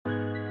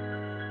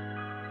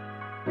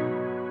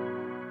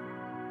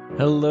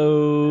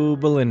Hello,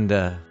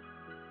 Belinda.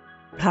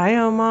 Hi,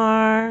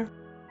 Omar.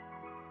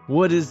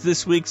 What is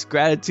this week's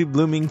Gratitude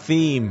Blooming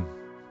theme?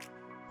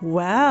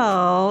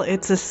 Well,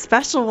 it's a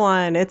special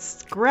one.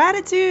 It's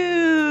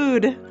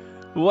gratitude.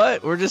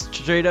 What? We're just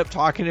straight up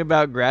talking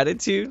about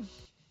gratitude?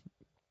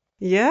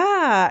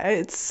 Yeah,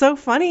 it's so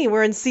funny.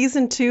 We're in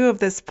season 2 of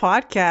this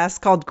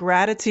podcast called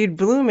Gratitude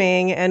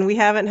Blooming, and we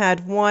haven't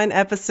had one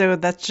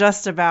episode that's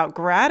just about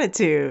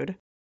gratitude.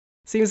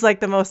 Seems like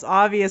the most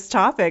obvious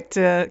topic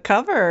to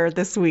cover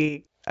this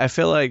week. I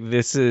feel like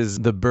this is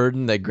the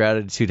burden that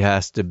gratitude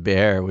has to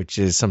bear, which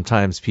is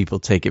sometimes people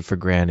take it for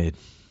granted.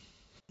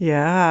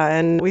 Yeah,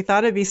 and we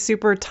thought it'd be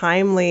super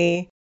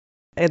timely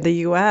in the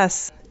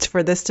US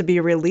for this to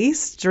be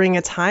released during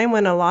a time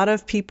when a lot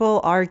of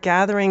people are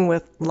gathering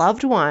with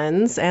loved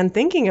ones and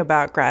thinking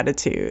about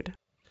gratitude.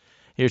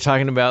 You're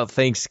talking about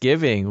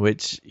Thanksgiving,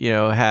 which,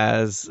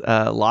 has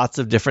lots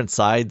of different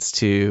sides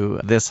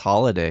to this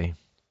holiday.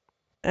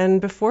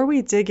 And before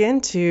we dig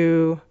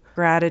into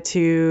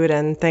gratitude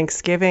and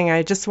Thanksgiving,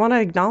 I just want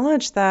to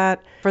acknowledge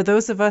that for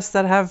those of us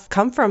that have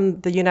come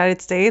from the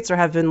United States or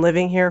have been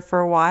living here for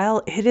a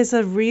while, it is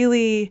a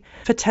really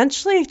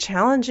potentially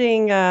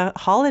challenging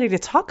holiday to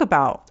talk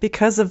about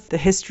because of the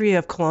history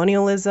of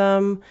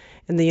colonialism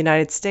in the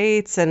United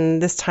States.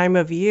 And this time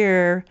of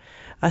year,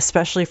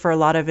 especially for a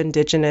lot of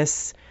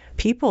indigenous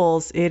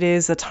peoples, it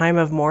is a time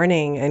of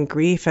mourning and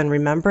grief and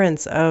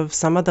remembrance of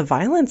some of the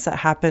violence that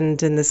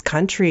happened in this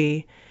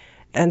country.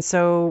 And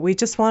so we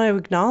just want to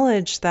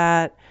acknowledge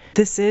that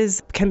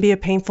this can be a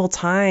painful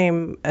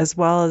time as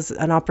well as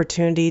an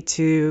opportunity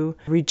to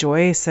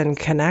rejoice and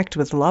connect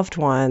with loved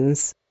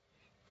ones.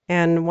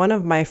 And one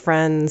of my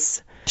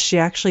friends, she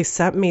actually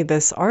sent me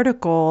this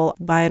article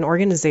by an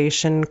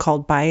organization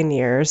called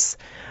Bioneers,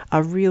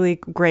 a really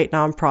great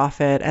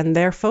nonprofit, and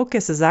their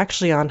focus is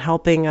actually on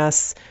helping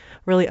us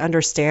really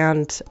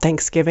understand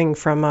Thanksgiving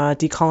from a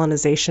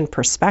decolonization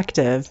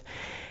perspective.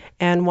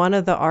 And one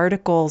of the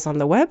articles on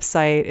the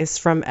website is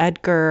from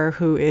Edgar,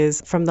 who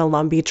is from the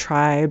Lumbee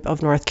tribe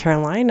of North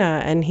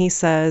Carolina. And he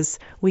says,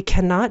 "We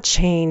cannot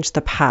change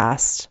the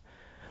past,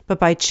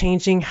 but by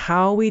changing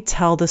how we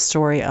tell the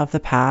story of the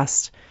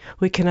past,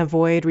 we can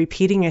avoid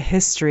repeating a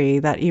history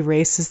that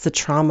erases the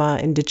trauma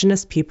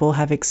Indigenous people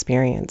have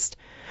experienced.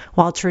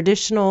 While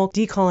traditional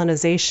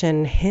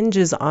decolonization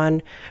hinges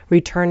on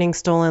returning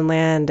stolen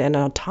land and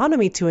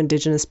autonomy to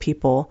Indigenous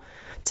people,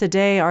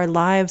 today our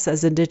lives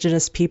as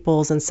Indigenous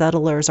peoples and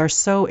settlers are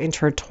so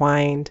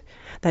intertwined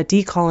that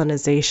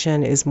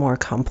decolonization is more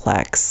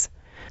complex."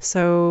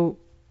 So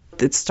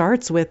it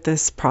starts with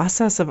this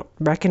process of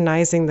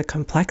recognizing the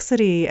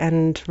complexity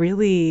and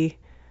really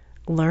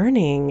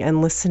learning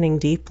and listening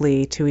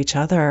deeply to each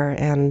other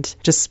and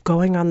just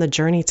going on the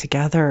journey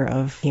together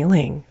of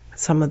healing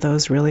some of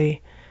those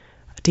really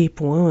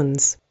deep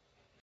wounds.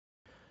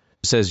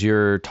 As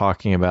you're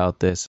talking about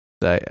this,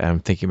 I'm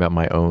thinking about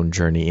my own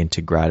journey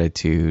into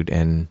gratitude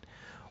and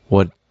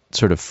what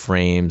sort of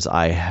frames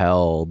I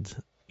held,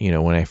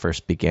 when I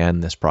first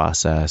began this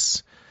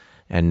process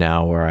and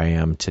now where I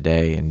am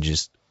today. And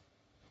just,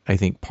 I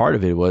think part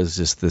of it was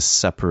just this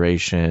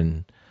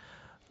separation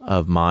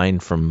of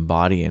mind from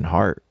body and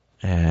heart.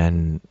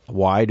 And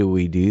why do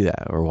we do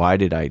that? Or why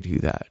did I do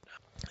that?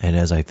 And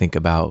as I think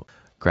about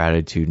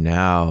gratitude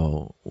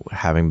now,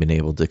 having been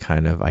able to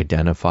kind of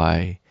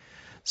identify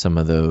some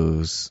of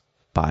those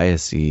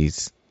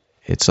biases,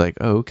 it's like,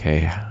 oh,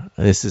 okay,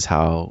 this is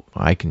how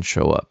I can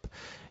show up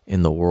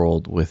in the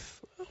world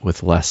with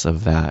less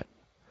of that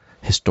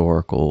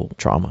historical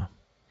trauma.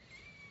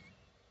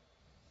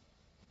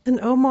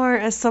 And Omar,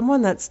 as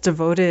someone that's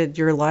devoted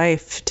your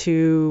life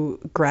to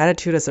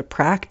gratitude as a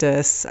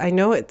practice, I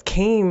know it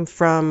came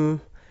from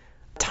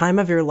a time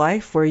of your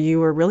life where you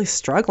were really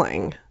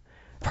struggling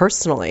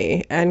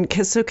personally. And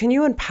so can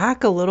you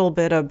unpack a little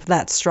bit of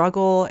that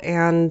struggle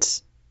and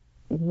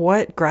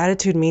what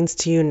gratitude means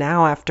to you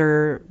now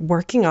after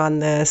working on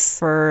this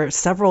for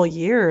several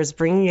years,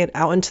 bringing it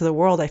out into the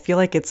world? I feel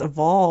like it's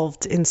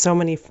evolved in so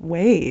many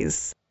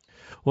ways.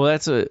 Well,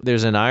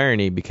 there's an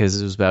irony because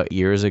it was about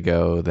years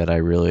ago that I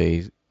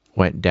really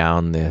went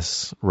down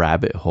this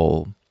rabbit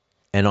hole.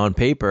 And on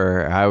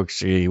paper, I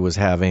actually was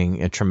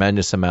having a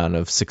tremendous amount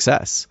of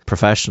success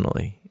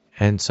professionally.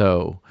 And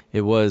so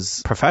it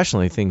was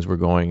professionally, things were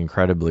going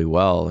incredibly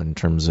well in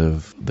terms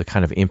of the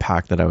kind of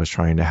impact that I was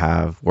trying to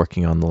have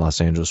working on the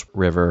Los Angeles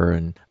River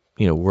and,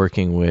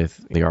 working with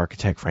the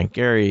architect Frank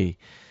Gehry.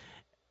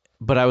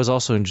 But I was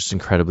also just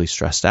incredibly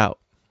stressed out.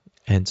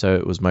 And so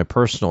it was my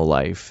personal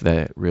life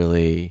that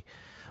really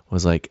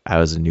was like, I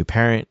was a new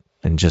parent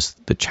and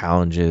just the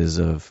challenges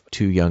of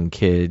 2 young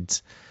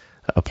kids,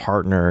 a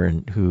partner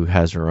who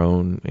has her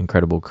own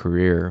incredible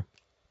career.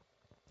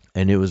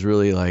 And it was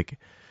really like,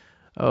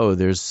 oh,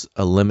 there's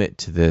a limit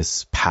to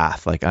this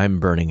path. Like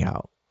I'm burning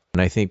out.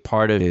 And I think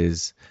part of it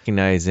is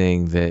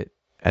recognizing that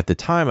at the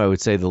time, I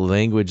would say the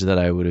language that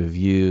I would have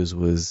used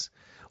was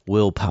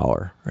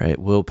willpower, right?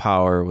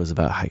 Willpower was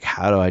about like,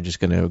 how do I just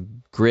going to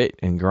grit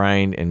and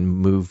grind and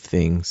move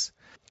things?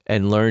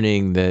 And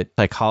learning that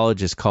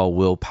psychologists call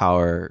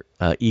willpower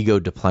ego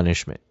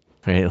deplenishment.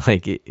 right?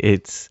 Like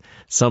it's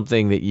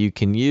something that you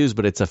can use,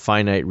 but it's a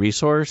finite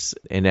resource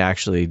and it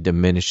actually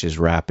diminishes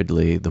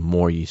rapidly the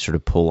more you sort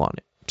of pull on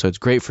it. So it's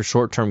great for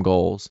short-term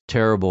goals,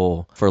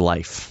 terrible for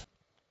life.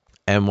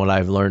 And what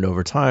I've learned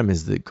over time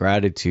is that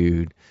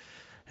gratitude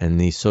and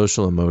these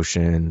social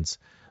emotions,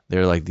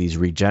 they're like these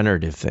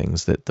regenerative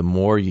things that the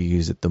more you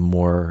use it, the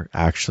more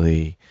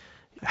actually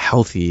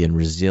healthy and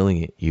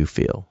resilient you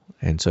feel.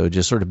 And so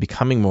just sort of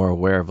becoming more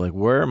aware of like,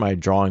 where am I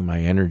drawing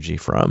my energy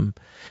from?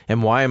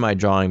 And why am I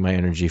drawing my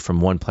energy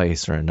from one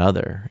place or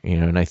another?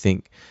 And I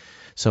think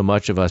so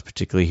much of us,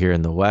 particularly here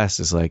in the West,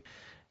 is like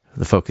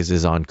the focus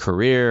is on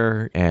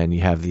career and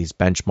you have these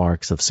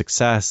benchmarks of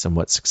success and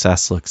what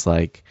success looks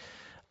like.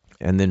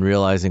 And then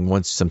realizing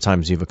once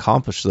sometimes you've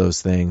accomplished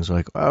those things,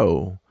 like,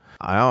 oh,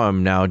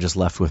 I'm now just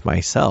left with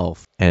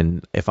myself.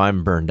 And if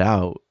I'm burned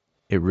out,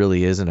 it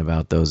really isn't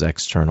about those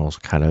external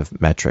kind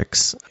of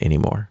metrics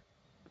anymore.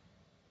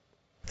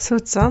 So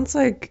it sounds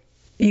like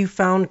you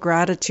found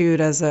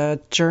gratitude as a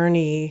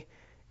journey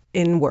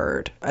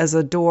inward, as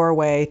a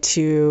doorway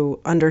to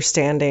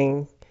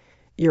understanding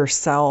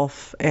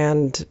yourself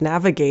and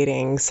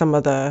navigating some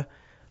of the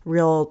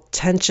real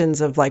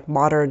tensions of like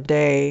modern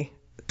day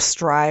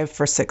strive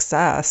for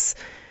success.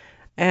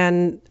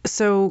 And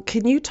so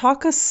can you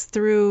talk us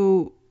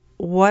through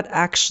what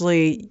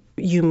actually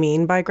you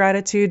mean by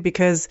gratitude?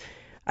 Because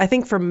I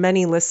think for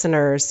many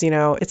listeners,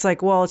 it's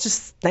like, well, it's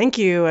just thank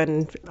you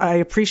and I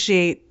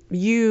appreciate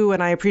you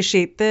and I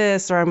appreciate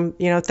this, or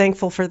I'm,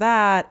 thankful for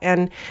that.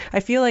 And I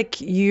feel like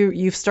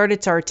you've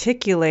started to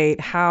articulate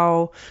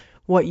how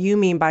what you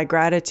mean by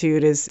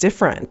gratitude is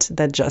different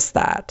than just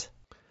that.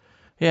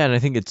 Yeah, and I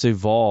think it's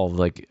evolved.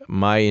 Like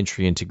my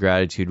entry into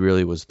gratitude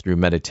really was through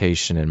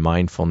meditation and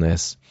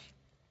mindfulness.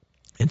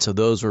 And so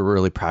those were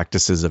really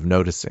practices of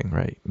noticing,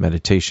 right?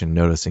 Meditation,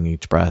 noticing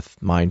each breath,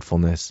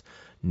 mindfulness,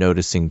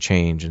 noticing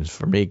change. And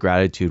for me,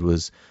 gratitude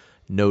was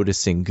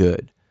noticing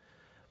good.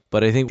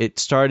 But I think it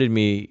started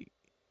me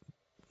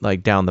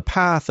like down the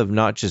path of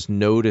not just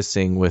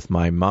noticing with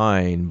my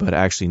mind, but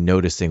actually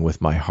noticing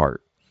with my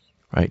heart,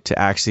 right? To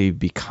actually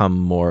become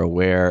more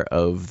aware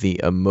of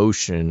the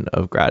emotion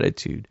of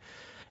gratitude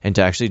and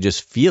to actually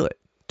just feel it,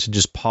 to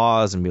just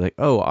pause and be like,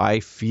 oh, I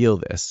feel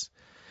this.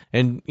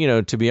 And,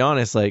 to be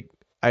honest, like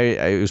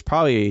I was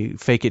probably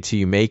fake it till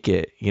you make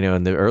it,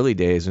 in the early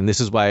days. And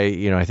this is why,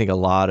 I think a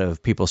lot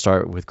of people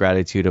start with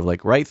gratitude of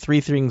like, write 3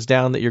 things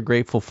down that you're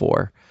grateful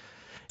for.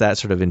 That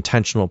sort of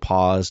intentional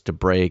pause to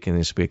break and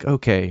just be like,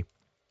 okay.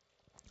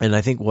 And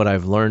I think what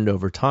I've learned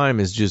over time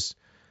is just,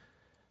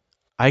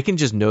 I can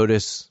just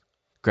notice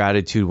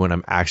gratitude when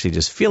I'm actually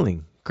just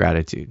feeling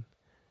gratitude.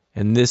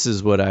 And this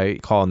is what I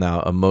call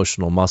now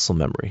emotional muscle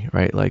memory,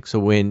 right? Like, so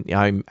when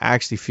I'm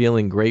actually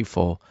feeling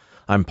grateful,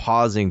 I'm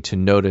pausing to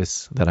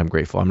notice that I'm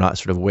grateful. I'm not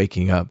sort of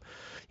waking up,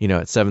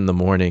 at 7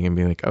 a.m. and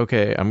being like,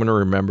 okay, I'm going to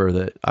remember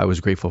that I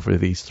was grateful for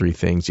these 3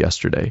 things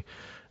yesterday.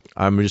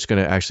 I'm just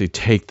going to actually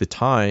take the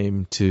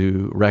time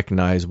to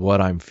recognize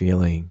what I'm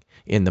feeling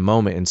in the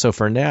moment. And so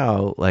for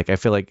now, like, I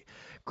feel like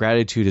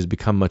gratitude has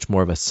become much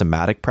more of a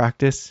somatic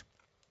practice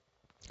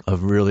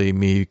of really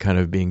me kind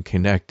of being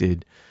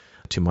connected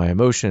to my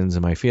emotions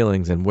and my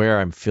feelings and where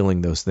I'm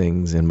feeling those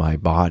things in my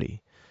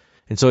body.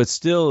 And so it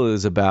still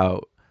is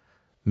about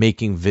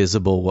making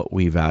visible what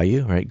we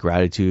value, right?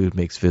 Gratitude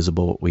makes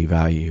visible what we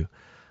value.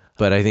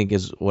 But I think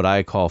is what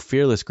I call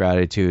fearless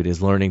gratitude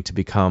is learning to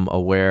become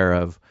aware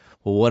of,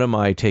 well, what am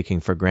I taking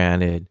for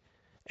granted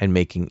and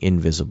making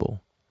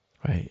invisible,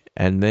 right?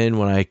 And then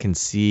when I can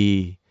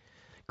see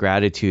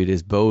gratitude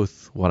is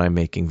both what I'm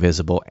making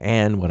visible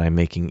and what I'm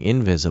making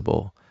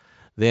invisible,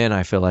 then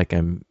I feel like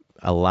I'm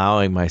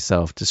allowing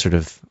myself to sort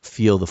of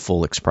feel the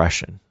full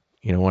expression.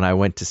 When I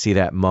went to see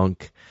that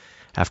monk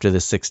after the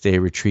 6-day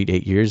retreat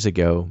 8 years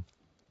ago,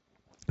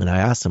 and I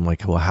asked him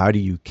like, well, how do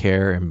you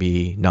care and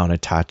be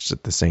non-attached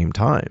at the same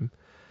time?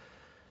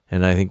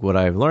 And I think what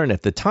I've learned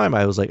at the time,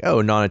 I was like,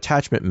 oh,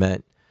 non-attachment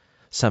meant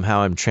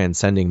somehow I'm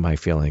transcending my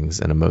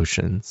feelings and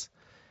emotions.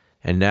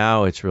 And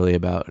now it's really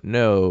about,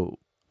 no,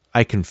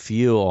 I can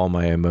feel all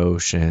my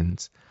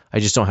emotions. I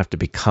just don't have to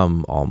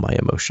become all my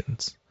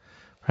emotions.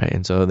 Right.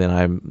 And so then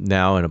I'm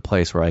now in a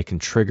place where I can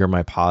trigger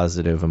my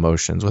positive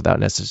emotions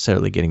without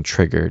necessarily getting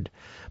triggered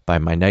by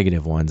my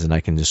negative ones. And I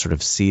can just sort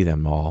of see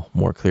them all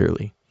more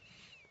clearly.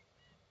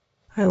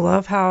 I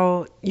love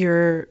how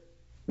you're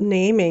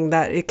naming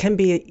that it can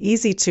be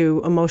easy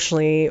to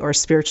emotionally or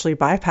spiritually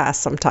bypass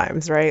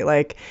sometimes, right?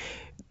 Like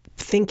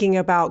thinking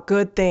about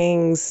good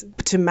things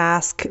to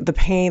mask the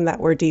pain that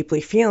we're deeply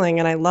feeling.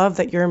 And I love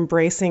that you're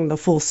embracing the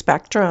full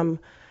spectrum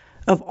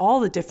of all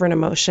the different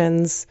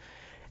emotions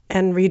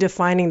and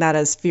redefining that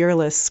as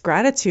fearless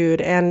gratitude.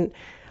 And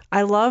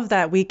I love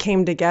that we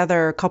came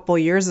together a couple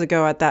years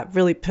ago at that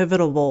really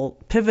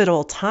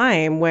pivotal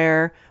time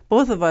where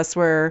both of us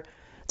were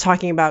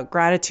talking about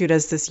gratitude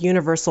as this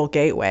universal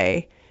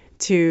gateway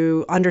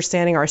to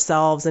understanding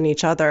ourselves and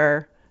each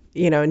other,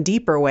 in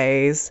deeper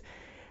ways.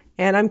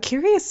 And I'm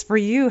curious for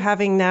you,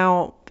 having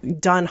now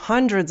done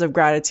hundreds of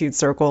gratitude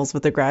circles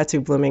with the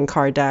Gratitude Blooming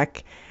card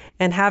deck,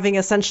 and having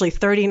essentially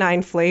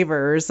 39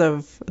 flavors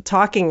of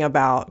talking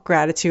about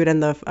gratitude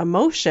and the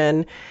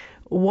emotion.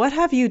 What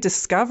have you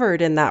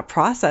discovered in that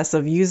process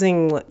of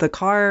using the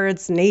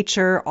cards,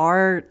 nature,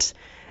 art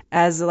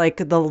as like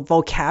the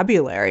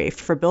vocabulary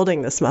for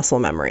building this muscle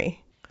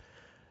memory?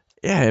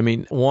 Yeah, I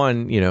mean,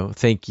 one,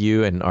 thank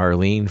you and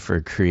Arlene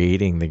for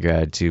creating the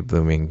gratitude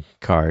blooming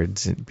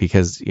cards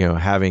because,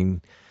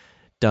 having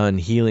done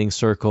healing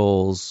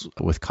circles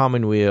with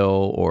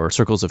Commonweal or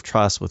circles of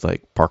trust with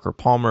like Parker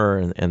Palmer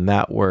and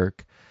that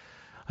work,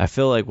 I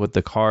feel like what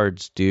the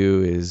cards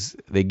do is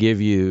they give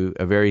you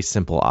a very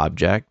simple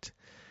object,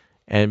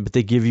 but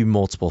they give you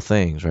multiple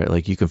things, right?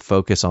 Like you can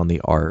focus on the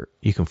art,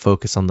 you can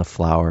focus on the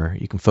flower,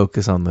 you can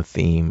focus on the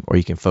theme, or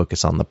you can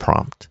focus on the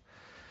prompt.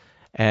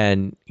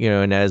 And,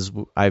 and as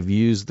I've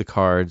used the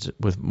cards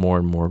with more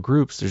and more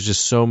groups, there's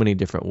just so many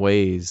different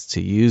ways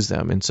to use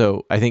them. And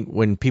so I think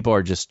when people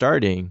are just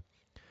starting,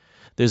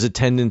 there's a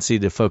tendency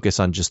to focus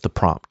on just the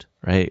prompt,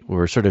 right?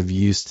 We're sort of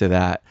used to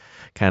that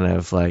kind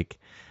of like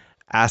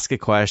ask a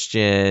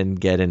question,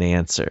 get an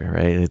answer,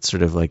 right? It's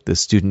sort of like the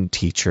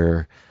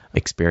student-teacher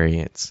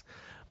experience.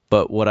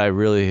 But what I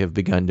really have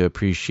begun to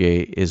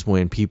appreciate is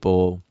when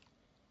people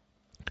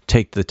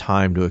take the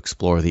time to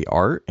explore the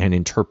art and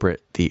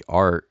interpret the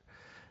art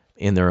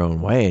in their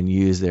own way and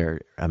use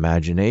their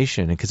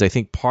imagination. Because I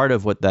think part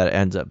of what that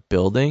ends up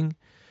building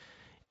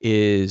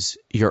is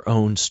your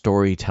own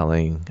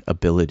storytelling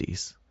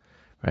abilities,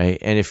 right?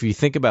 And if you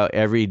think about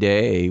every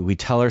day, we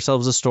tell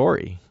ourselves a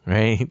story,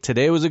 right?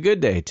 Today was a good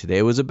day.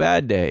 Today was a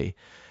bad day.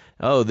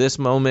 Oh, this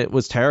moment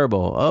was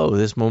terrible. Oh,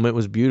 this moment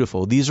was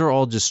beautiful. These are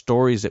all just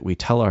stories that we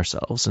tell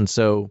ourselves. And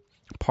so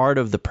part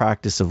of the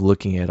practice of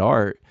looking at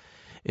art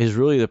is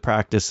really the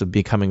practice of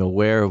becoming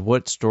aware of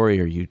what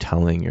story are you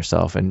telling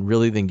yourself and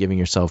really then giving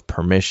yourself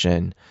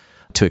permission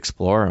to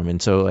explore them.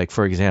 And so, like,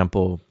 for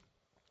example,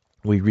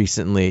 we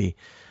recently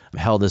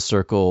held a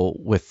circle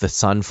with the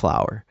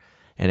sunflower,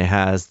 and it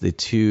has the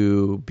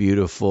two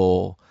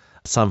beautiful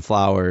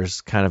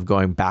sunflowers kind of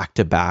going back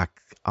to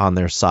back on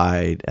their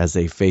side as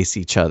they face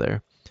each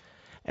other.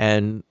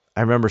 And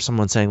I remember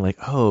someone saying like,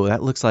 oh,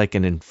 that looks like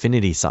an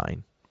infinity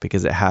sign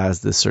because it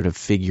has this sort of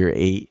figure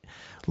 8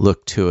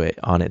 look to it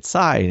on its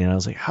side. And I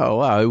was like, oh,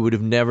 wow, I would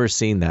have never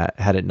seen that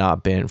had it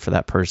not been for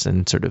that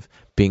person sort of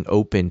being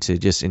open to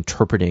just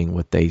interpreting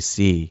what they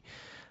see.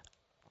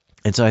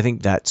 And so I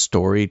think that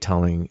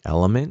storytelling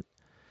element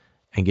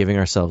and giving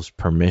ourselves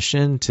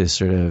permission to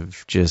sort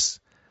of just,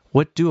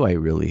 what do I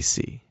really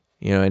see?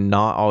 And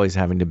not always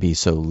having to be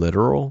so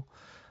literal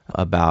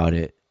about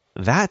it.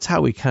 That's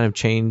how we kind of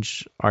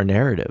change our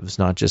narratives,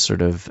 not just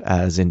sort of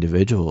as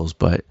individuals,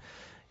 but,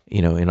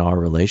 in our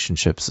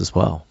relationships as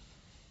well.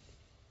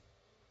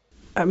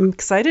 I'm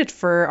excited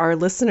for our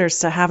listeners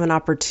to have an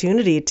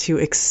opportunity to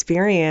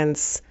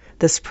experience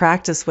this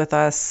practice with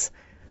us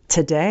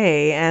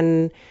today.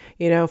 And,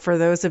 for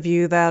those of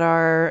you that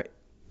are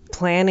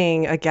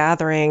planning a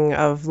gathering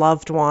of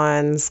loved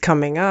ones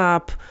coming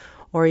up,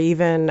 or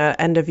even an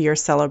end of year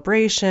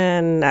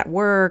celebration at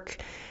work,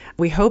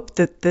 we hope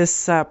that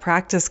this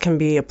practice can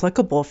be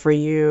applicable for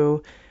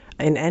you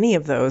in any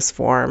of those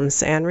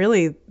forms. And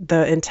really,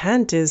 the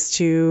intent is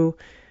to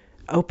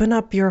open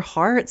up your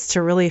hearts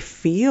to really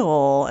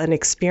feel and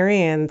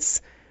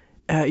experience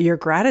your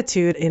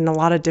gratitude in a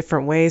lot of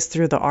different ways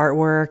through the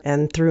artwork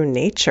and through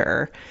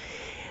nature.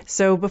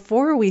 So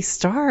before we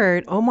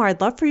start, Omar, I'd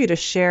love for you to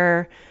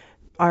share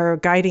our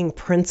guiding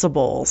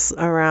principles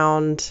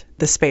around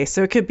the space.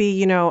 So it could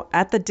be,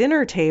 at the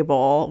dinner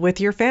table with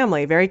your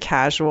family, very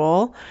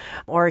casual,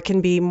 or it can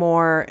be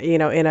more,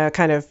 in a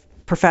kind of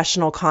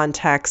professional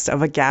context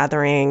of a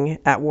gathering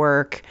at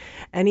work.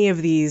 Any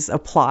of these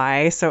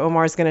apply. So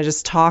Omar's going to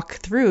just talk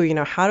through,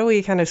 how do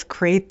we kind of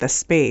create the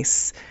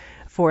space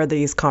for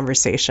these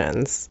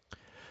conversations?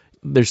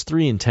 There's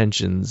 3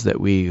 intentions that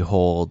we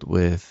hold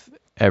with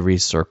every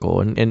circle.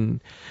 And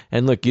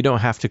look, you don't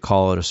have to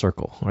call it a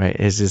circle, right?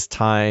 It's just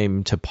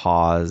time to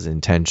pause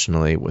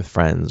intentionally with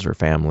friends or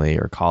family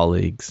or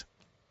colleagues.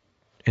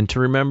 And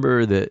to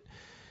remember that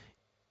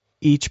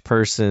each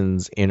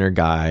person's inner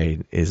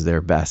guide is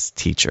their best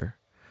teacher,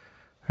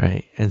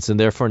 right? And so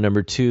therefore,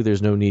 number 2,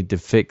 there's no need to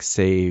fix,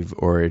 save,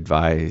 or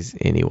advise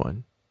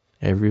anyone.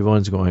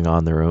 Everyone's going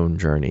on their own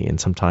journey. And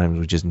sometimes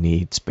we just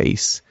need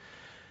space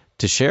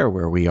to share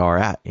where we are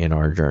at in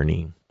our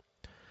journey.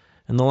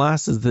 And the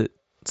last is that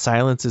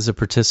silence is a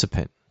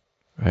participant,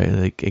 right?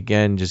 Like,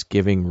 again, just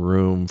giving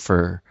room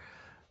for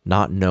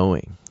not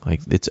knowing.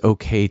 Like, it's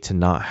okay to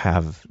not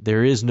have,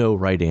 there is no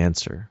right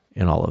answer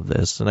in all of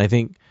this. And I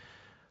think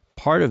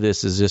part of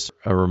this is just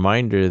a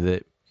reminder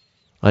that,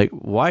 like,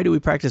 why do we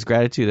practice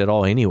gratitude at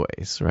all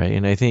anyways, right?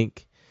 And I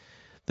think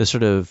the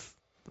sort of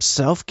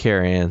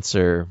self-care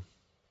answer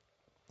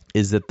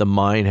is that the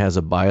mind has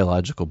a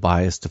biological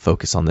bias to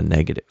focus on the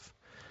negative,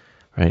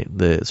 right?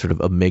 The sort of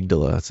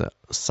amygdala, it's the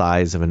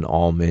size of an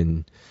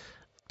almond,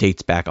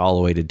 dates back all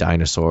the way to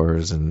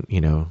dinosaurs and,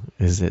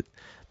 is at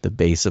the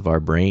base of our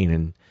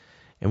brain.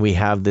 And we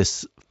have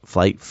this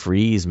flight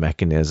freeze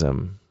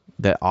mechanism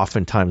that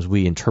oftentimes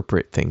we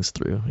interpret things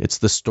through. It's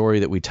the story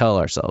that we tell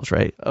ourselves,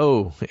 right?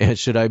 Oh,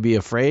 should I be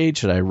afraid?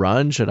 Should I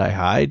run? Should I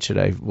hide?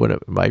 What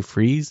am I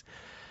freeze?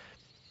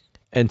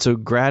 And so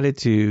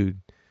gratitude,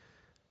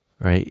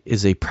 right,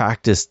 is a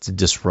practice to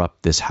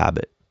disrupt this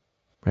habit,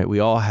 right? We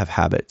all have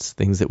habits,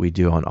 things that we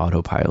do on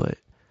autopilot.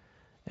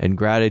 And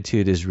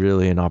gratitude is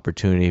really an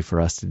opportunity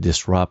for us to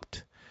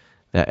disrupt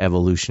that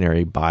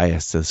evolutionary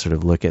bias to sort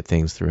of look at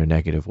things through a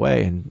negative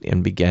way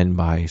and begin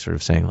by sort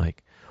of saying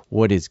like,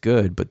 what is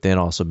good, but then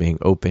also being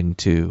open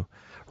to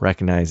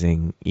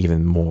recognizing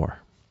even more.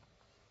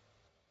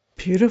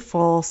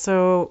 Beautiful.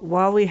 So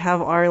while we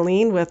have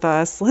Arlene with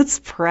us, let's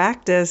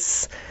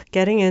practice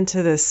getting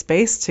into this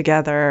space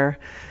together.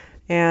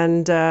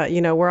 And,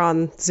 we're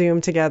on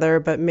Zoom together,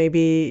 but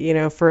maybe,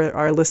 for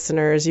our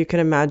listeners, you can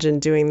imagine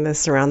doing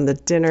this around the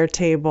dinner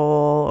table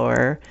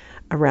or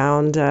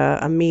around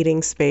a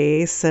meeting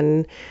space.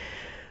 And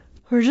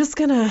we're just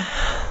going to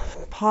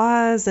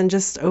pause and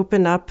just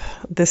open up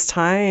this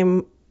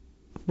time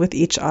with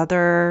each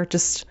other,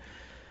 just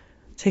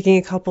taking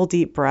a couple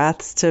deep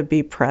breaths to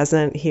be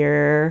present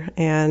here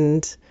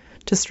and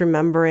just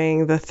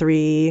remembering the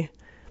 3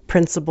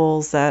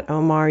 principles that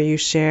Omar, you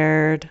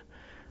shared.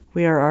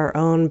 We are our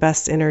own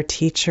best inner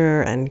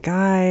teacher and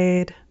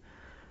guide.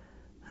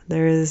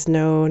 There is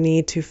no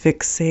need to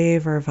fix,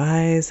 save, or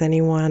advise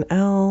anyone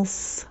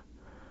else.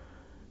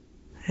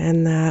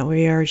 And that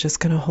we are just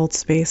going to hold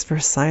space for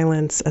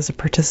silence as a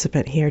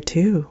participant here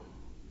too.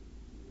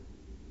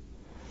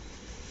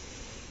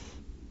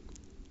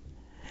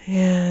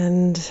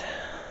 And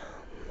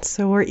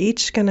so we're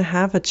each going to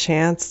have a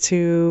chance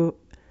to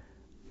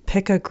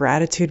pick a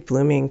gratitude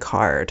blooming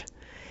card.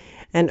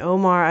 And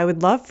Omar, I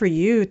would love for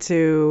you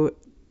to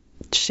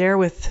share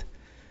with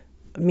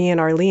me and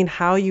Arlene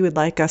how you would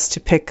like us to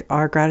pick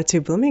our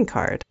gratitude blooming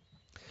card.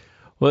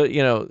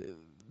 Well,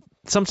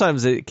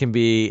 sometimes it can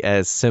be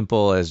as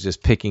simple as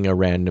just picking a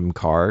random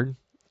card.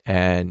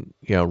 And,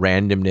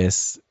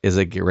 randomness is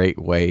a great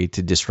way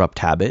to disrupt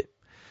habit.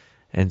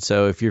 And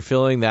so if you're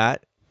feeling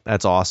that,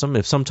 that's awesome.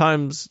 If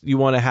sometimes you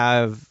want to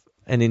have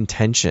an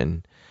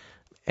intention,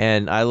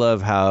 and I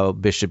love how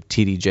Bishop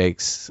T.D.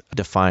 Jakes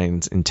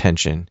defines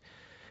intention.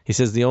 He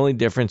says the only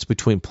difference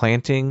between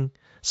planting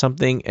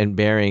something and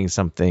burying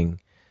something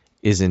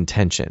is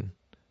intention.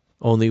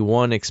 Only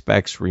one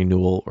expects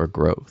renewal or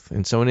growth.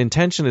 And so an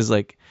intention is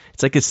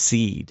it's like a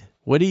seed.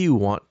 What do you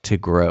want to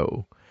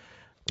grow?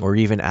 Or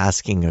even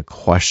asking a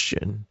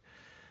question.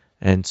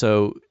 And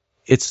so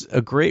it's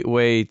a great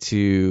way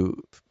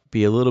to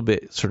be a little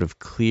bit sort of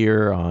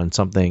clear on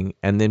something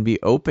and then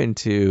be open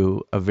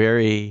to a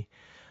very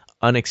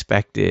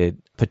unexpected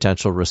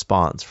potential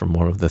response from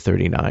one of the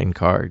 39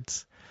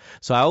 cards.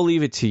 So I'll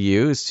leave it to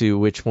you as to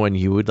which one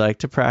you would like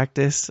to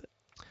practice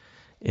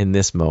in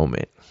this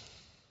moment.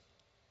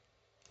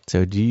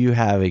 So do you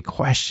have a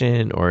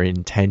question or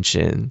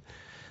intention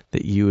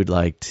that you would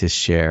like to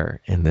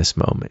share in this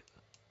moment?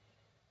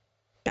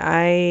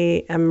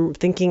 I am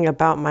thinking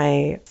about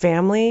my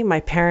family, my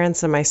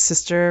parents and my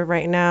sister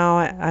right now.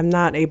 I'm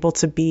not able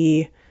to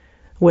be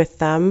with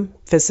them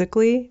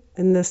physically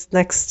in this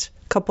next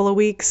couple of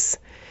weeks.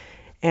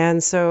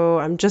 And so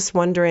I'm just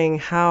wondering,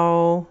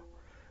 how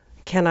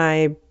can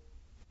I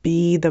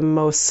be the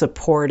most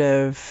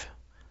supportive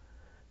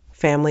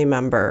family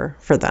member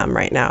for them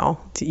right now,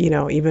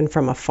 even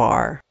from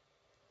afar?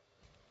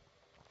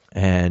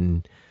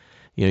 And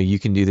you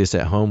can do this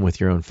at home with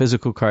your own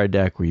physical card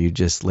deck where you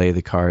just lay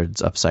the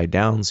cards upside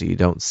down so you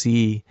don't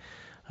see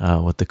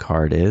what the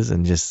card is,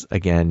 and just,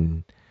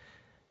 again,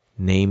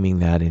 naming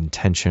that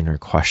intention or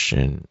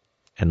question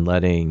and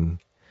letting,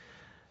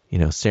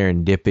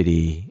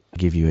 serendipity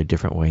give you a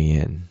different way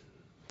in.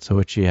 So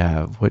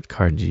what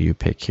card do you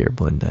pick here,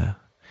 Belinda?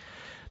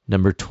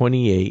 Number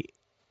 28,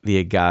 the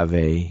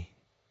Agave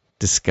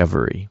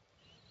Discovery.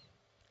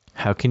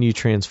 How can you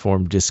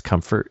transform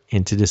discomfort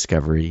into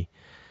discovery?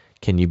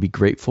 Can you be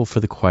grateful for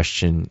the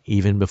question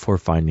even before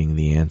finding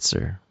the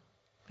answer?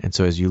 And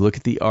so as you look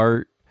at the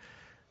art,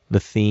 the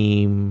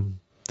theme,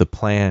 the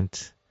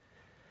plant,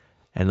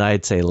 and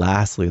I'd say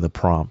lastly, the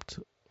prompt,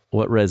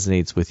 what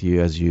resonates with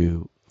you as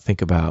you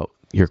think about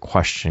your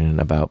question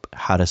about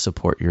how to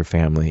support your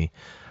family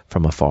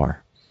from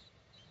afar?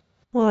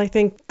 Well, I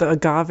think the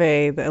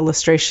agave, the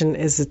illustration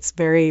it's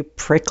very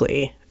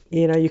prickly.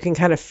 You can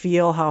kind of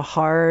feel how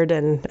hard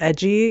and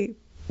edgy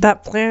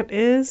that plant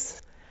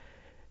is.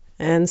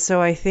 And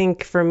so I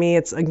think for me,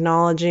 it's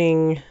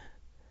acknowledging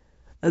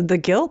the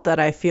guilt that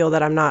I feel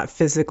that I'm not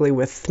physically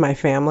with my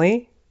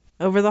family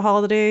over the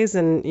holidays,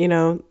 and,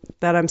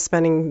 that I'm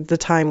spending the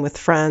time with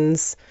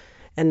friends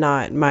and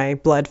not my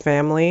blood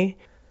family.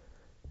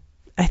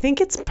 I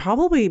think it's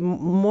probably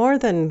more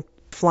than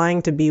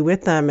flying to be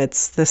with them.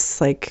 It's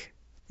this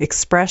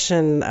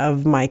expression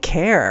of my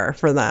care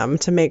for them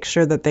to make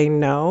sure that they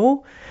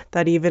know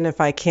that even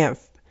if I can't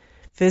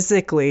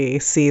physically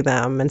see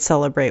them and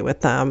celebrate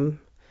with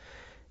them,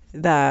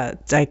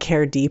 that I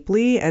care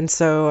deeply. And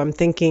so I'm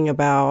thinking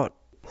about,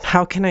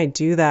 how can I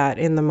do that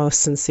in the most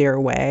sincere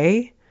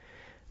way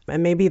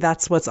And maybe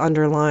that's what's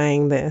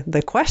underlying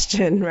the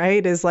question,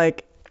 right? Is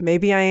like,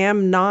 maybe I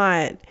am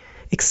not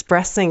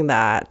expressing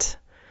that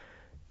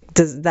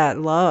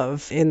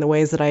love in the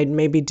ways that I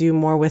maybe do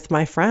more with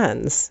my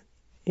friends.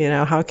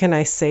 How can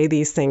I say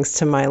these things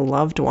to my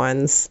loved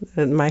ones,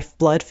 my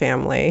blood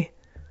family?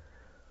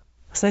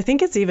 So I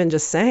think it's even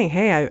just saying,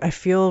 hey, I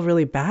feel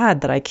really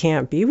bad that I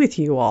can't be with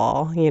you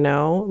all,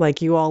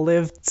 like you all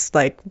lived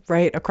like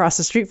right across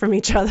the street from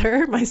each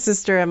other, my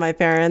sister and my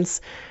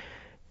parents.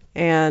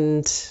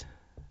 And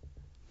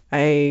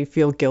I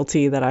feel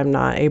guilty that I'm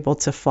not able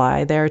to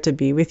fly there to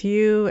be with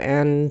you.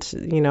 And,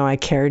 I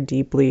care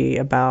deeply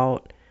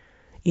about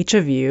each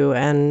of you.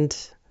 And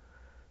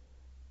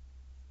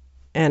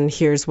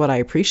here's what I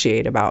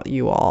appreciate about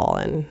you all.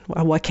 And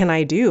what can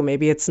I do?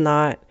 Maybe it's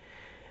not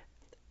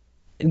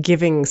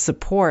giving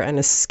support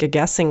and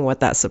guessing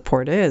what that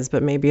support is,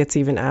 but maybe it's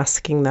even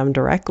asking them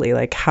directly,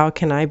 like, how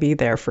can I be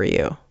there for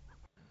you?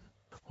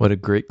 What a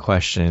great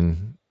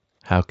question.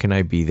 How can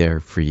I be there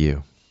for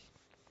you?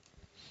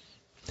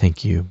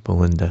 Thank you,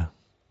 Belinda.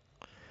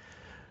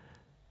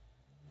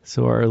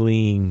 So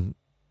Arlene,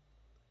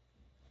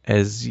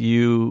 as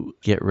you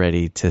get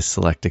ready to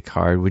select a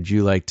card, would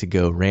you like to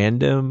go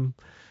random,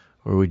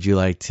 or would you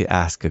like to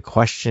ask a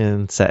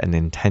question, set an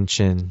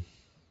intention?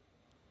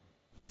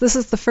 This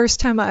is the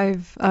first time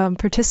I've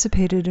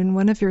participated in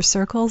one of your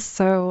circles,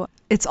 so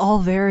it's all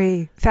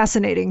very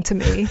fascinating to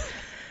me.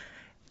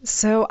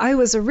 So I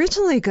was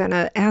originally going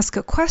to ask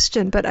a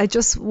question, but I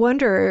just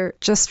wonder,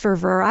 just for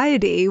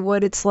variety,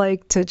 what it's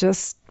like to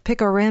just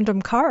pick a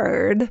random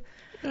card.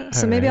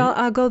 So maybe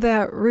I'll go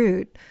that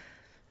route.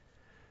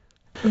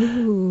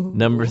 Ooh.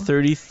 Number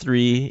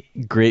 33,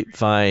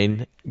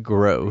 grapevine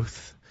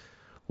growth.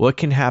 What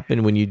can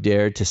happen when you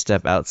dare to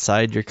step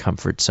outside your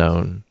comfort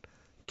zone?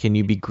 Can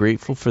you be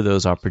grateful for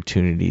those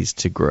opportunities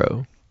to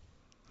grow?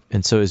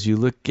 And so as you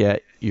look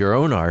at your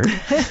own art,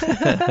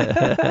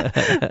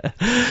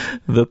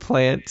 the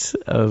plant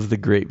of the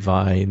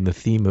grapevine, the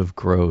theme of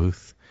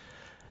growth,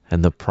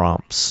 and the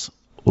prompts,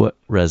 what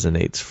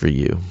resonates for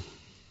you?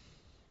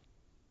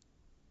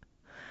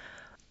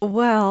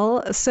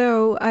 Well,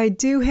 so I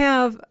do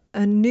have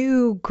a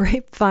new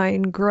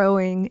grapevine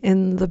growing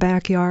in the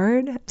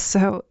backyard.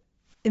 So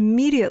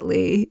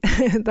immediately,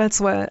 that's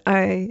what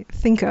I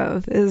think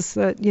of is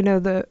that,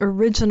 the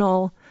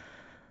original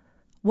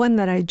one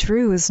that I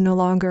drew is no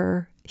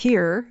longer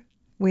here.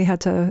 We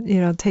had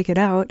to, take it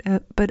out,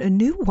 but a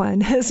new one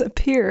has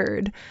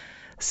appeared.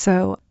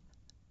 So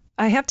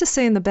I have to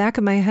say, in the back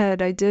of my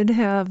head, I did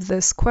have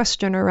this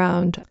question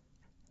around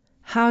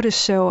how to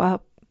show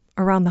up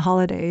around the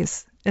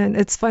holidays. And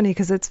it's funny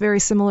because it's very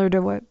similar to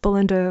what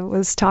Belinda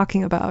was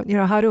talking about.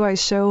 How do I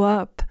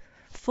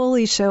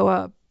fully show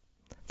up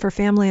for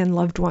family and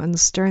loved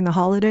ones during the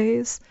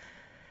holidays?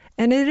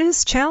 And it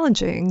is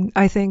challenging,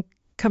 I think,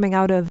 coming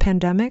out of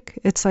pandemic.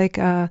 It's like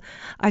I've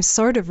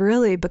sort of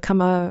really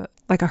become a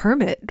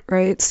hermit,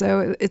 right?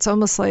 So it's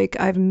almost like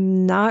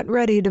I'm not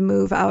ready to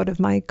move out of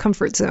my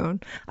comfort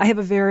zone. I have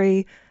a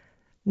very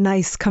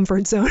nice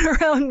comfort zone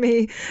around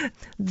me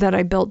that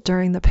I built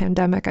during the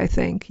pandemic, I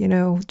think,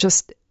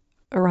 just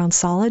around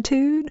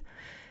solitude.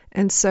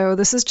 And so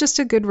this is just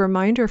a good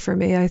reminder for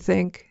me, I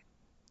think,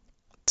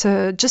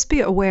 to just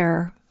be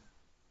aware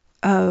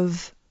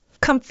of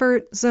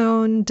comfort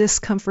zone,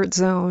 discomfort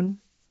zone,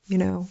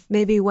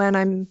 maybe when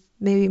I'm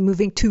maybe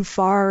moving too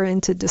far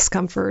into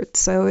discomfort.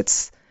 So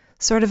it's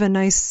sort of a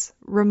nice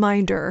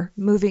reminder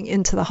moving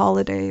into the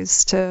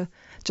holidays to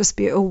just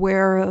be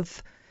aware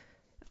of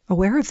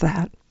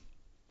that.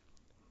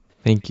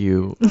 Thank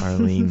you,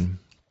 Arlene.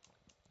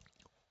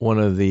 One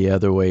of the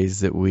other ways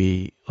that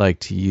we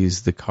like to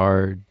use the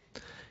card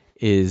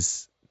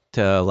is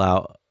to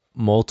allow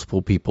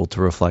multiple people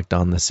to reflect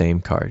on the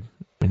same card.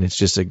 And it's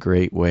just a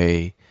great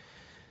way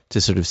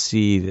to sort of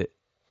see that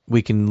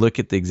we can look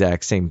at the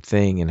exact same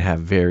thing and have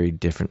very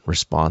different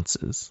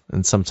responses.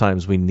 And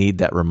sometimes we need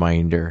that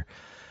reminder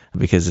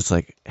because it's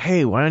like,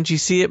 hey, why don't you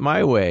see it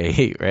my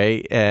way,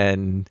 right?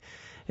 And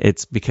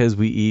it's because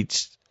we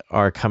each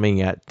are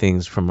coming at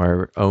things from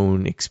our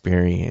own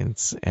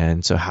experience.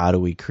 And so how do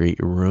we create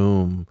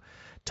room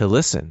to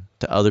listen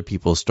to other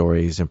people's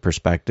stories and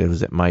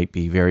perspectives that might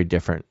be very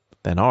different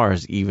than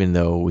ours, even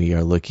though we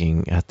are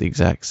looking at the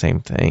exact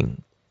same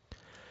thing?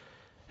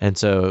 And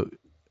so,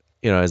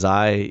 as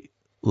I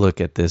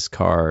look at this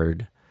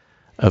card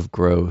of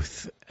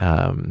growth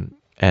and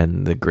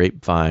the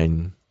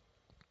grapevine,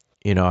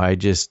 I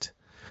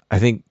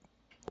think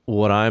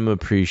what I'm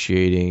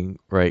appreciating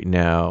right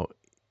now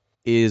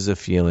is a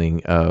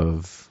feeling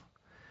of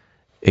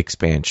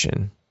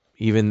expansion,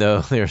 even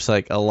though there's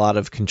like a lot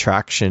of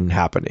contraction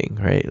happening,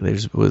 right?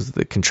 Was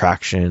the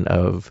contraction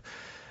of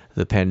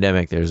the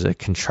pandemic. There's a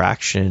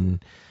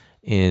contraction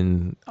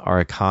in our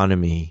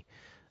economy.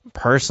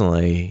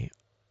 Personally,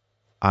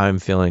 I'm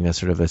feeling a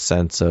sort of a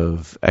sense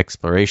of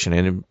exploration,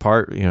 and in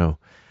part,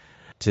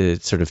 to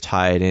sort of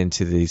tie it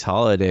into these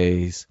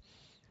holidays,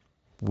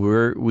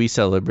 we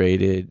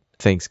celebrated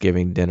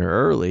Thanksgiving dinner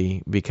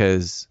early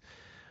because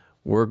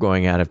we're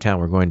going out of town.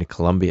 We're going to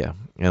Colombia,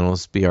 and it'll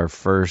be our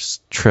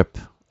first trip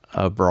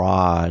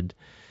abroad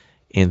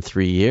in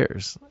 3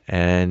 years.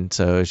 And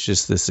so it's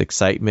just this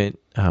excitement.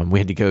 We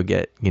had to go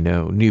get,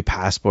 new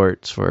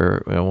passports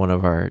for one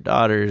of our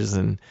daughters.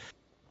 And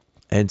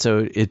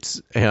so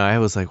it's, I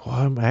was like,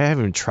 well, I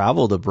haven't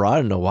traveled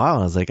abroad in a while.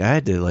 I was like, I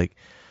had to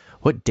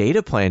what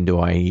data plan do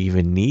I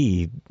even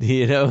need?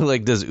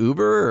 Does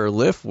Uber or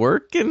Lyft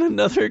work in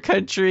another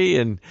country?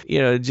 And,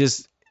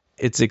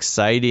 it's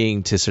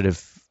exciting to sort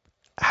of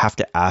have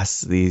to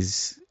ask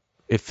these,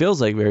 it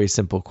feels like very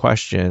simple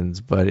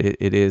questions, but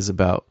it is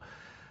about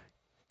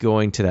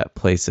going to that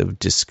place of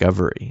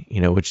discovery,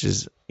 which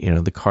is,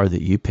 the car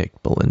that you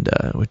picked,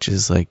 Belinda, which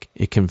is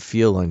it can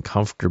feel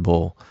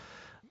uncomfortable,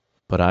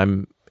 but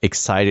I'm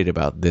excited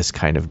about this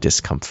kind of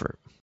discomfort.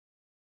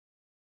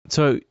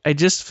 So I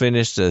just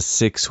finished a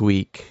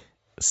 6-week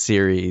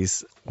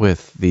series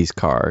with these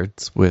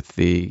cards, with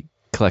the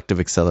Collective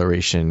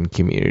Acceleration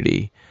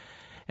community.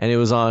 And it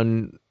was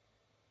on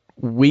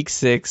week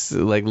 6,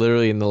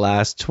 literally in the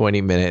last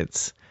 20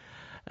 minutes.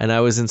 And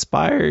I was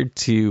inspired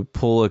to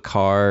pull a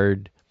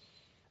card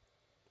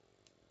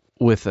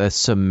with a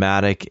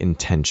somatic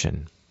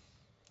intention.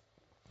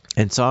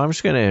 And so I'm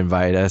just going to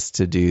invite us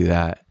to do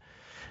that.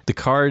 The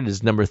card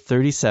is number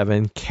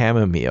 37,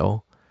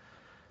 Chamomile.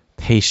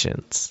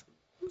 Patience.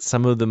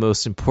 Some of the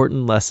most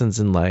important lessons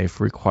in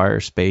life require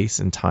space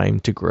and time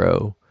to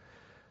grow.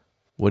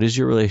 What is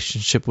your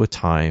relationship with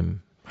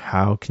time?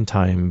 How can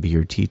time be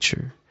your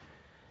teacher?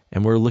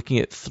 And we're looking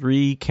at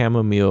 3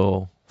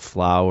 chamomile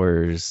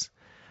flowers.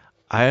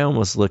 I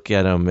almost look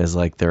at them as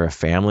they're a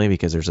family,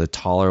 because there's a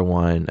taller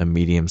one, a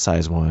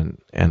medium-sized one,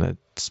 and a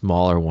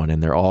smaller one,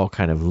 and they're all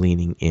kind of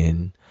leaning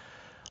in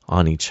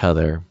on each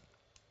other.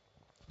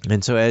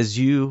 And so as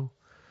you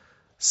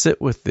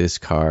sit with this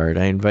card,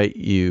 I invite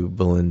you,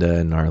 Belinda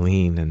and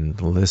Arlene and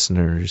the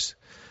listeners,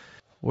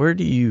 where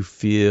do you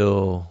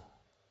feel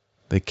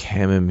the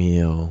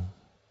chamomile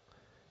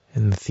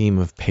and the theme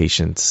of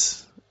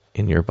patience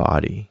in your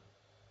body?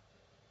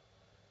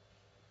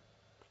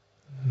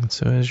 And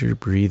so as you're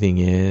breathing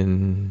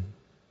in,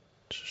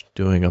 just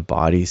doing a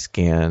body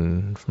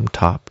scan from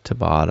top to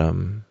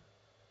bottom,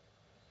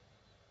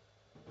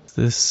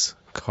 this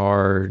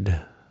card,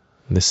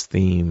 this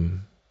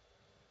theme,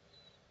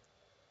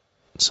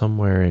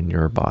 somewhere in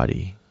your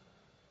body.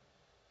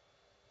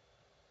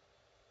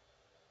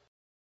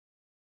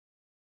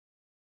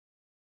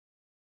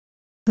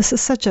 This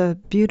is such a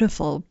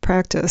beautiful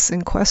practice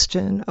and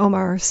question,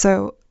 Omar.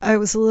 So I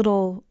was a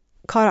little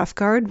caught off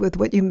guard with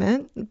what you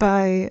meant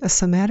by a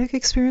somatic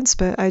experience,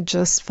 but I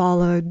just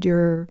followed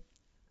your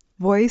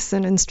voice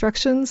and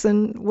instructions.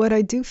 And what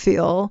I do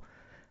feel,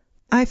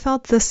 I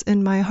felt this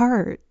in my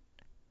heart.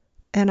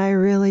 And I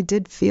really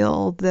did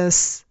feel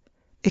this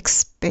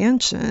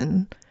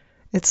expansion.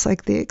 It's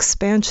like the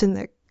expansion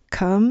that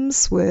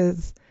comes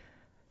with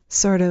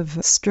sort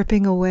of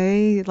stripping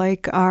away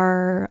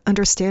our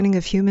understanding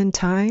of human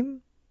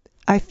time.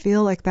 I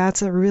feel like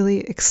that's a really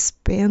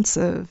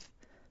expansive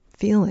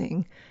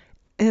feeling.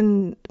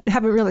 And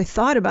haven't really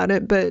thought about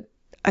it, but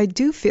I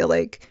do feel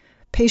like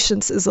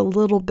patience is a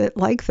little bit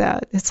like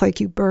that. It's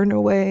like you burn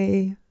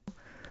away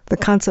the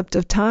concept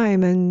of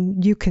time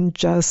and you can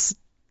just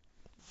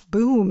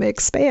boom,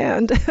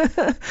 expand.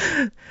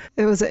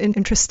 It was an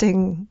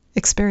interesting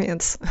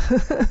experience.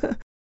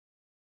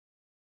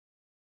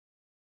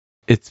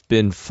 It's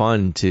been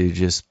fun to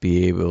just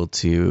be able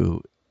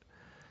to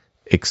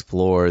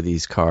explore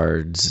these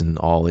cards in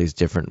all these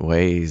different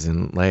ways.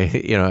 And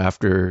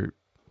after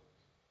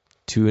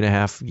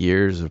 2.5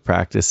 years of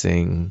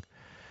practicing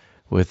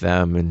with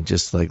them, and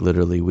just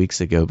literally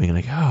weeks ago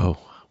being oh,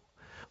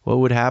 what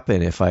would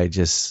happen if I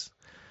just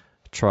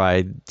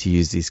tried to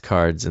use these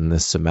cards in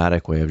this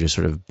somatic way of just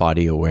sort of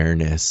body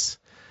awareness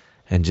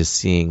and just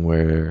seeing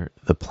where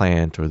the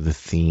plant or the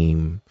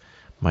theme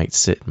might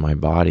sit in my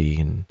body.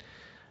 And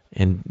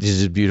it's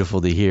just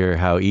beautiful to hear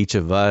how each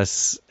of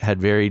us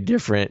had very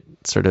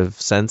different sort of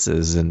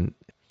senses. And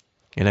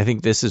I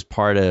think this is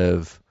part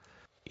of,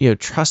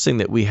 trusting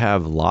that we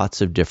have lots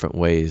of different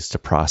ways to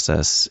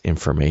process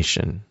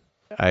information.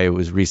 I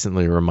was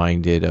recently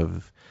reminded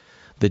of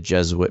the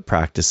Jesuit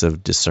practice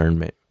of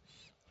discernment,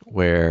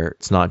 where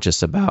it's not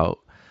just about,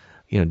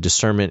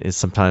 discernment is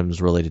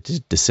sometimes related to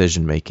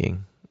decision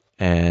making.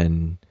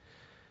 And,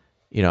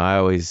 I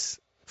always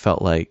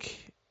felt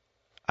like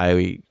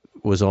I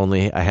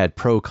had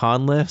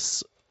pro-con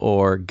lists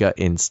or gut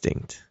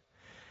instinct.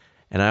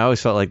 And I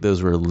always felt like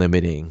those were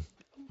limiting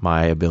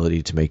my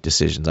ability to make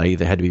decisions. I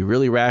either had to be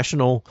really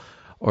rational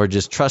or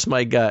just trust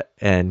my gut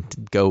and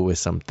go with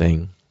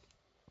something.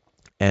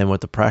 And what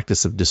the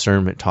practice of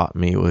discernment taught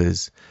me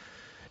was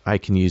I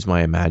can use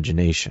my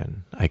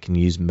imagination. I can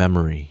use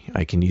memory.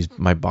 I can use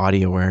my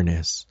body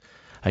awareness.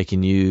 I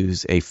can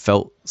use a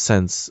felt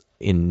sense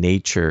in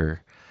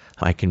nature.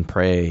 I can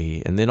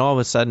pray. And then all of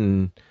a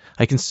sudden,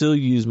 I can still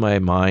use my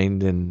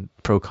mind and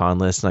pro-con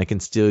list, and I can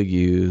still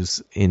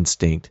use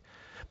instinct.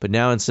 But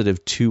now instead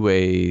of 2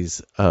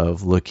 ways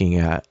of looking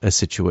at a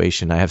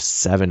situation, I have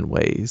 7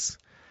 ways.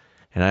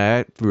 And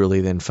I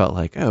really then felt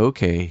like, oh,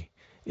 okay,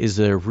 is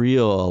there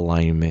real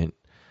alignment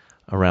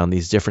around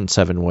these different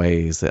 7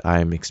 ways that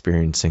I'm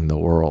experiencing the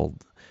world?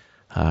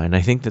 And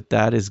I think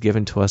that is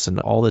given to us in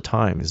all the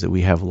time, is that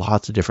we have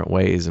lots of different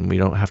ways and we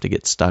don't have to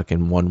get stuck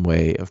in one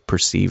way of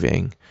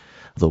perceiving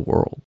the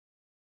world.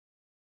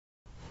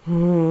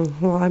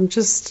 Well, I'm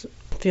just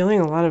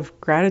feeling a lot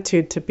of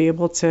gratitude to be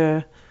able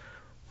to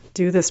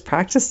do this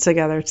practice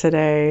together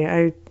today.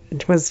 I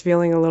was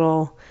feeling a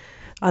little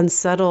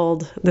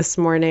unsettled this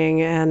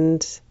morning,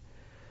 and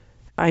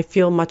I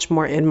feel much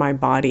more in my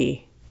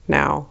body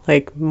now,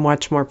 like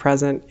much more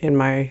present in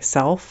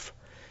myself.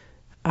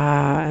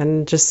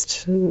 And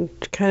just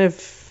kind of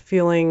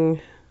feeling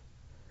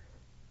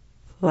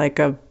like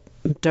a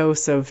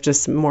dose of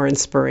just more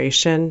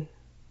inspiration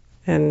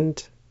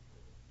and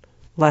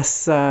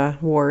less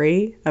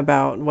worry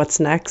about what's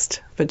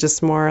next, but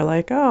just more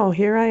like, oh,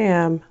 here I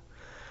am.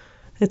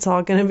 It's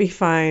all going to be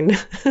fine.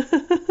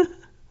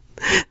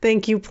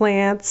 Thank you,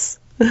 plants.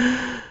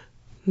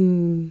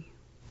 The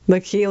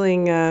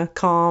healing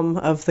calm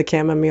of the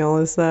chamomile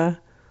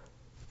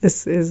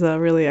is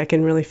really, I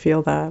can really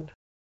feel that.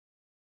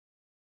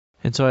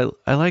 And so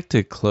I like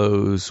to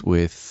close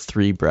with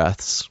 3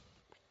 breaths.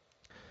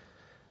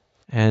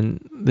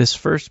 And this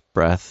first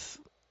breath,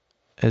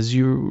 as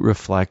you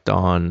reflect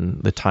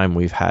on the time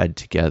we've had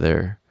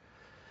together,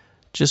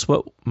 just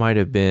what might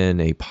have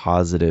been a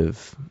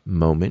positive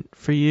moment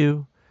for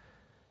you,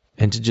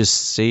 and to just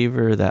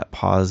savor that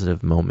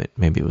positive moment.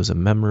 Maybe it was a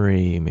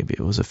memory, maybe it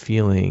was a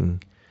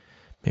feeling,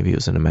 maybe it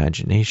was an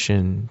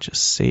imagination.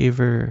 Just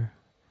savor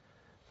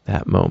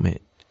that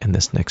moment in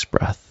this next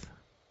breath.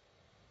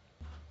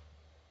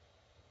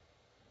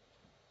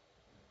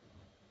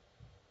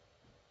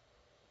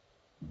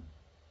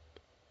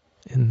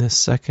 In this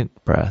second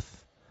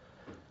breath,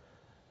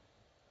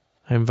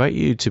 I invite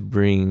you to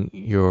bring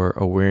your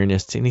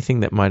awareness to anything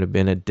that might have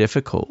been a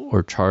difficult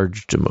or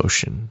charged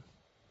emotion.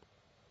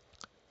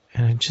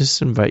 And I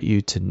just invite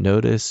you to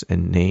notice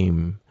and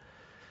name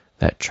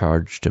that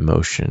charged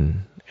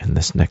emotion in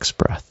this next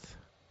breath.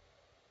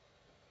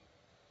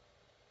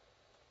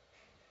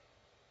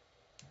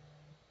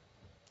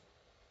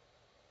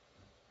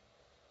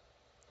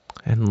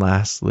 And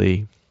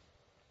lastly,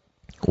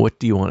 what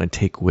do you want to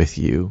take with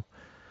you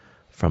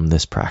from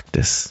this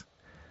practice?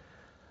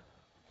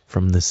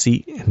 From the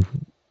seat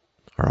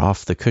or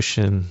off the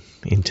cushion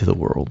into the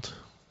world.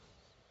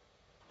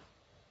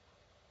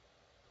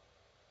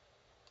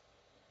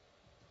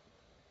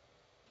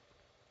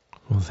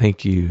 Well,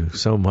 thank you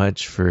so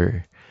much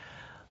for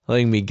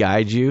letting me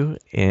guide you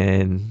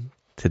in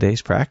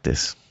today's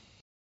practice.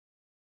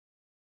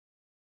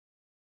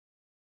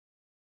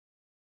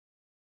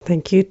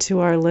 Thank you to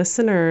our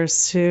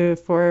listeners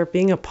for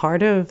being a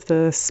part of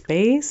the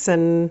space,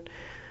 and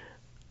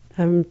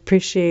I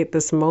appreciate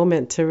this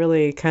moment to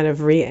really kind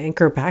of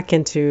re-anchor back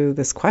into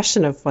this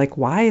question of like,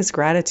 why is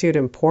gratitude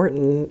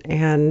important,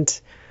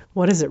 and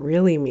what does it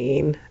really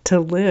mean to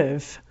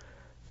live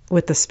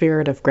with the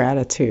spirit of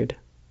gratitude?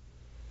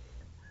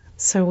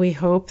 So we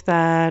hope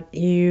that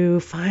you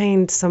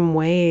find some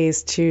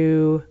ways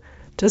to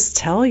just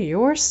tell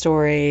your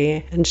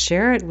story and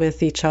share it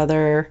with each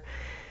other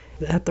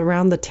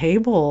around the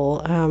table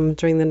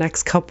during the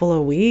next couple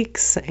of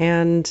weeks.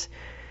 And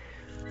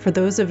for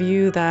those of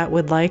you that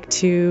would like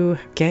to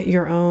get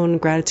your own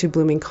Gratitude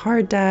Blooming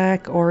card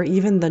deck, or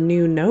even the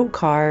new note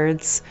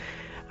cards,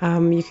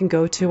 you can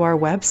go to our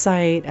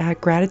website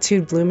at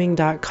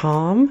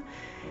gratitudeblooming.com,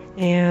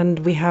 and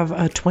we have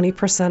a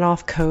 20%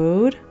 off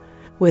code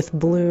with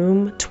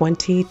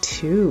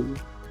Bloom22.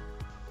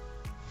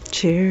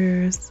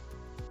 Cheers.